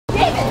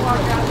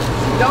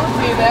don't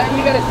see that.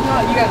 You gotta smell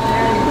it. You gotta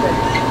smell it.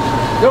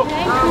 Yo,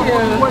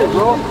 wait,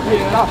 bro.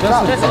 Stop.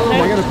 Am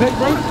I gonna pick,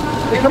 bro?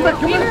 Hey, come back.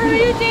 Bieber, who are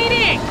you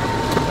dating?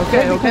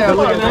 Okay. I'm looking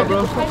at,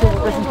 bro.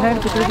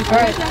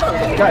 Alright.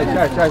 Guys.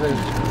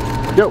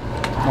 Yo,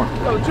 come on.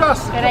 Yo,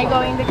 Justin. Can I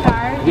go in the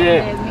car?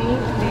 Yeah. With me,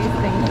 please,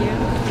 thank you.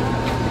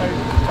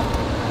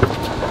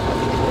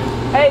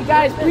 Hey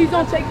guys, please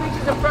don't take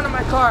pictures in front of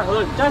my car.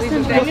 Look,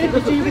 Justin, can I get a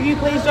picture with you,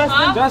 please, Justin?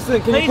 Huh?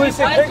 Justin, can you please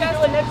take pictures?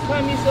 Do it next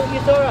time you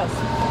saw us.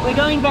 We're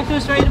going back to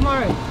Australia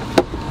tomorrow.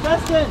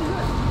 Justin.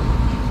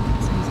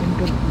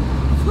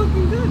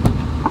 fucking good.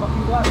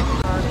 Fucking glad.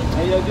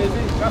 Hey, yo, JZ,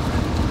 Justin.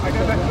 I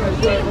got back here.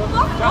 Justin,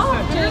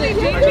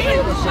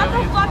 shut the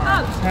fuck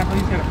up.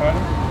 Please get a photo.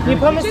 You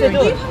promised to do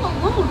it. Leave him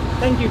alone.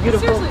 Thank you,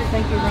 beautiful. Seriously.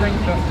 Thank you.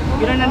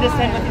 You don't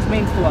understand what this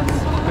means to us.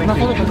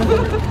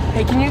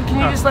 Hey, can you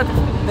just let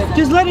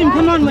Just let him.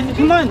 Come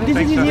on. This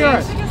is his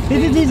hero.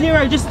 This is his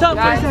hero. Just stop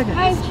for a second.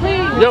 Guys,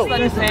 please. Yo. let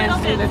the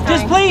fans do the thing?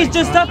 Just please,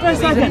 just stop for a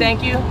second.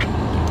 Thank you.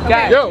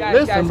 Guys, Yo,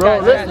 listen, bro.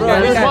 Listen, bro.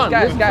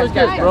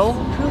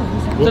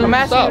 I'm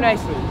asking you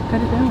nicely.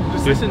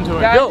 Just listen to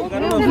it. Guys, Yo,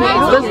 listen to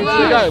the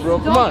guy, bro.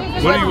 Come on.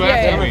 What are you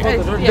asking me?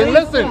 Then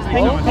listen.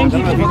 Thank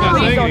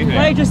you.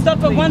 Wait, just stop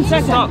for 1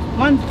 second. Stop.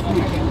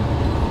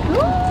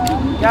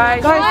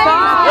 Guys, Yo,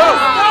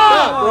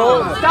 stop, bro.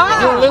 Stop.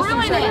 You don't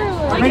listen.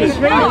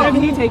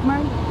 Can you take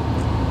mine?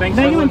 Thank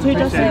you and two,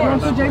 Justin.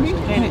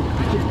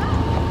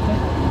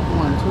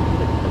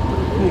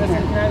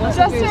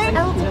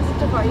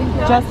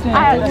 Justin.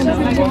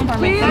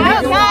 Please.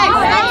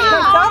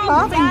 Stop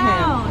mobbing him.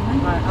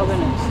 Alright, I'll go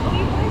next.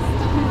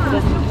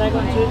 Justin, can I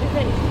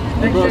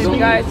go too?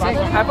 Guys,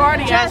 I've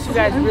already asked you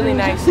guys really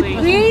nicely.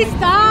 Please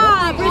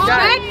stop.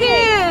 Respect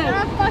him.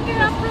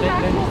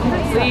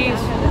 Please.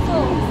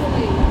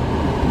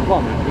 Come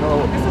on, man.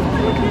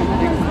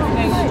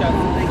 Thanks,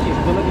 Justin. Thank you.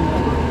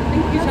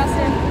 Thank you,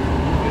 Justin.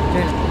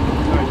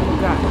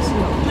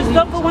 Just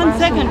stop for 1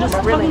 second. Just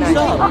fucking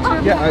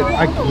stop.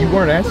 Yeah, you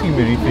weren't asking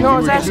me anything. No, I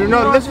was asking.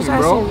 Listen,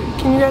 bro.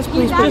 Can you guys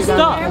please Just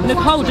stop.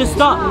 Nicole, just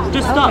stop.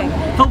 Just stop.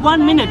 For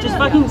 1 minute, just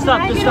fucking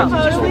stop. Just stop.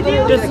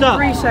 Just stop.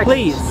 3 seconds.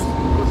 Please.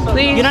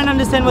 Please. You don't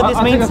understand what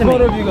this means to me.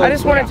 I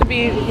just want it to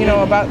be,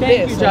 about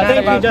this.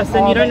 Thank you,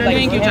 Justin. You don't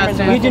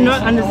understand. You do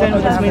not understand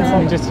what this means to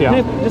me. Just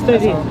here. Just over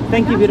here.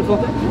 Thank you, beautiful.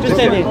 Just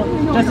over here.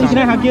 Justin, can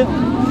I hug you?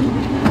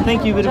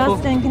 Thank you, beautiful.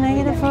 Justin, can I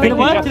get a photo? Did it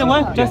work? Did it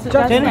work?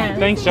 Justin.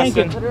 Thanks,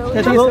 Justin.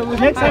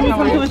 Next time you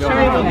come to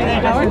Australia, we'll be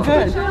there.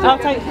 I'll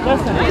take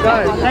Justin.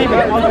 David,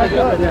 I'll take you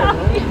over there.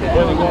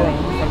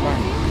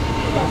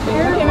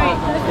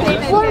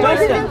 One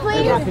resident,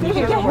 please.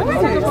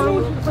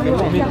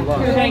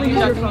 Thank you,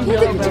 Justin.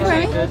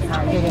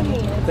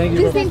 Thank you.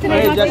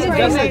 Hey, Justin.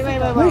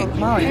 Wait,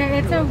 Molly.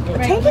 It's a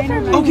Take it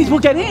from me. Oh, we'll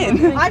get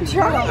in. I'm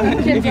trying.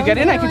 If you get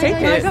in, I can take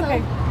it.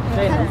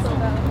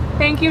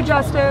 Thank you,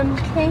 Justin.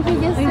 Thank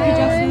you,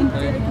 Justin.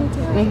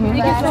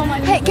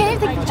 Hey, can I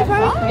take a picture for me?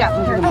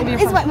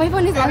 Yeah. My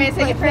phone is on.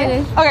 Take it for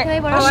you. Okay.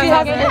 She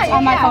has it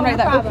on my phone right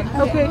there.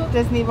 Okay.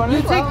 Does need one?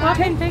 Take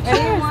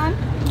pictures.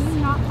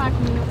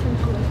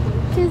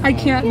 I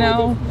can't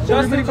now.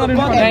 Everybody got in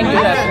front of Thank me. you,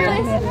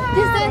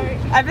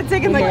 Justin. I've been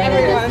taking like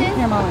everyone.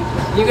 Here, Molly.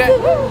 You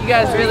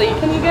guys really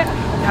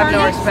have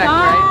no respect,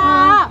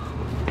 right?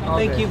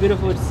 Thank you,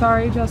 beautiful.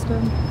 Sorry,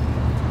 Justin.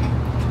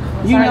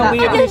 You know we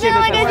You're so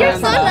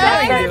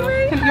nice.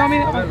 You want me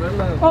to?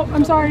 Oh,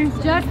 I'm sorry.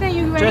 Justin,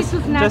 you ready to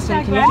Snapchat?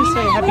 Justin, can you just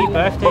say happy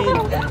birthday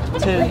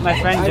to my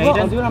friend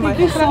Jaden? Thank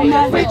you so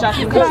much. Wait,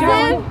 Justin.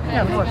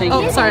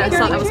 Oh, sorry. I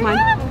thought that was mine.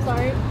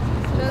 Sorry.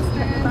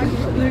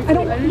 I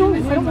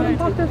don't want to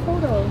pop their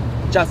photo.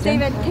 Justin.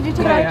 David, could you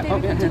take our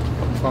picture?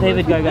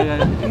 David, go.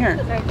 Here.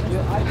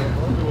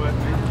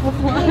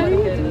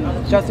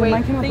 Justin,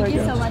 mine came up Thank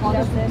you so much,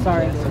 Justin.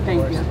 Sorry.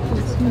 Thank you.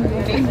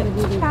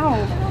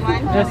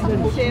 Justin.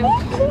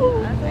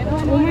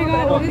 Oh my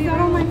God, what is that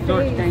on my face?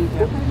 Thank you.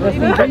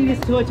 Justin, bring this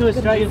tour to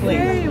Australia,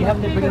 please. You have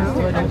to bring this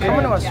tour to I'm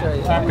going to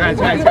Australia. Guys,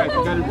 you got a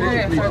picture,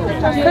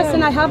 please.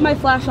 Kristen, I have my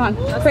flash on.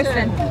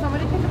 Kristen.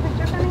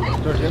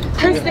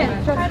 Kristen,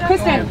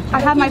 I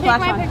have my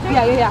flash on.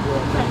 Yeah.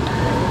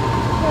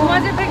 Who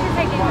wants a picture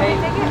taken?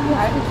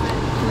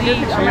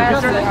 Please, I'm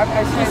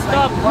asking.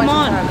 Stop, come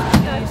on.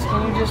 Please,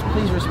 can you just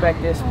please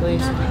respect this,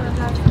 please?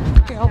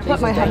 I'll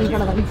put my head in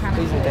front of him.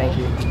 Please and thank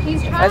you.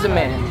 As a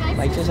man,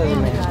 just as a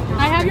man.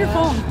 I have your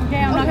phone. Okay,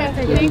 I'm not gonna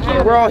say thank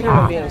you. We're all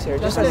human beings here,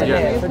 just as a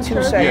man, for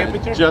 2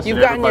 seconds. Justin, You've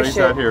gotten your everybody's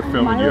shit. out here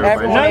filming you.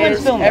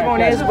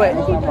 Everyone is, but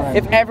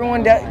if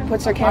everyone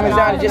puts their cameras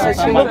down and just as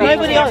human beings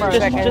Nobody else, for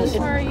seconds,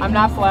 I'm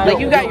not flying. like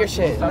you got your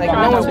shit. Like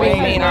no one's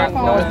being mean, no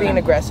one's being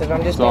aggressive.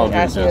 I'm just being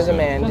asking as a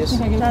man. Just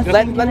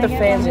let the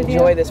fans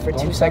enjoy this for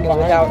 2 seconds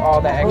without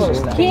all that extra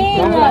stuff.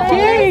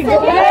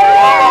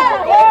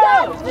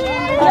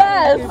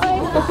 Yes!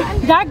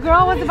 That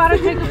girl was about to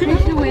take a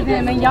picture with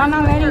him and y'all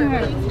not letting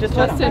her. Justin,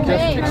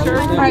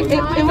 Alright,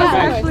 it was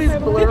actually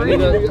blurry.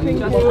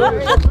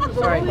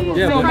 Sorry.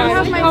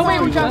 Oh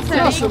wait, Justin.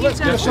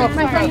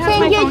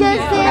 Thank you,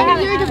 Justin.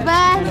 You're the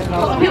best.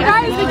 You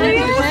guys, did you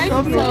hear?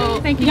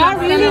 Thank you. Y'all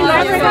really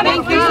love her.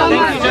 Thank you so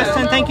much.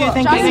 Justin. Thank you.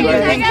 thank you.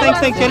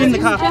 Thanks. Get in the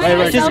car.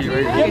 Just,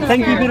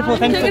 thank you, beautiful.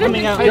 Thanks for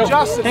coming out. Hey,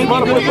 Justin, Thank you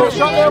you, want to put a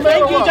shot there,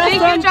 man?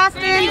 Thank you,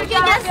 Justin. Thank you,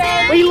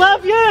 Justin. We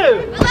love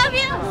you.